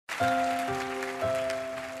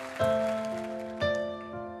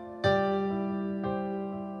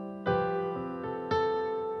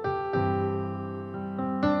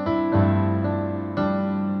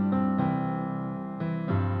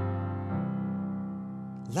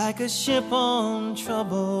Like a ship on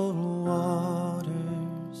troubled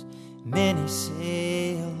waters, many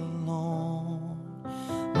sail alone.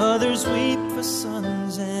 Mothers weep for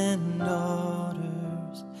sons and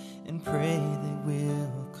daughters and pray they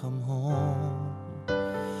will come home.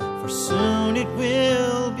 For soon it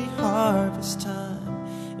will be harvest time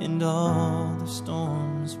and all the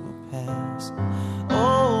storms will pass.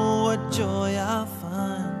 Oh, what joy I'll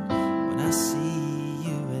find when I see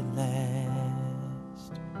you at last.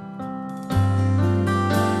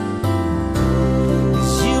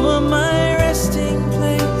 'Cause you are my resting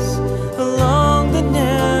place along the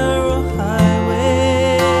narrow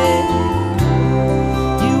highway.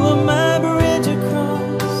 You are my bridge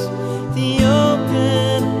across the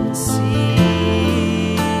open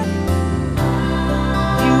sea.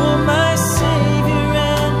 You are my Savior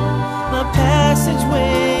and my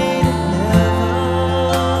passageway to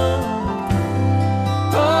heaven.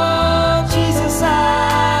 Oh, Jesus,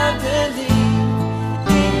 I believe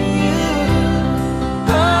in you.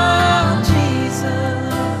 Oh, Jesus,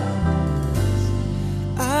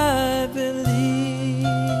 I believe.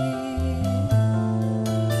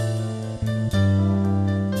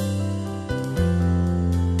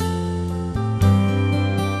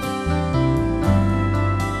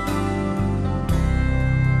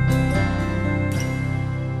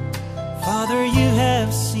 Father, you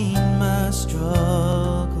have seen my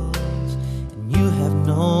struggles and you have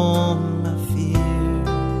known my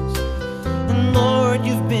fears. And Lord,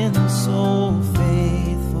 you've been so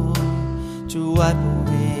faithful to wipe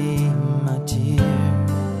away my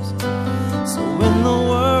tears. So when the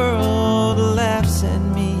world laughs at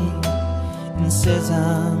me and says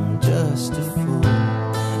I'm just a fool,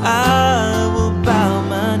 I will bow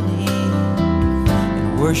my knee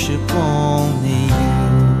and worship only you.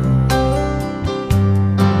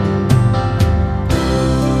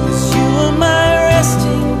 'Cause you are my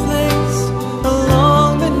resting place along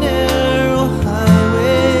the narrow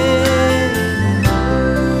highway.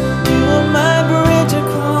 You are my bridge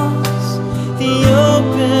across the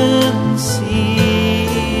open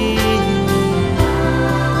sea.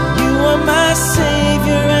 You are my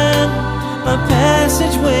Savior and my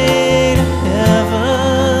passageway to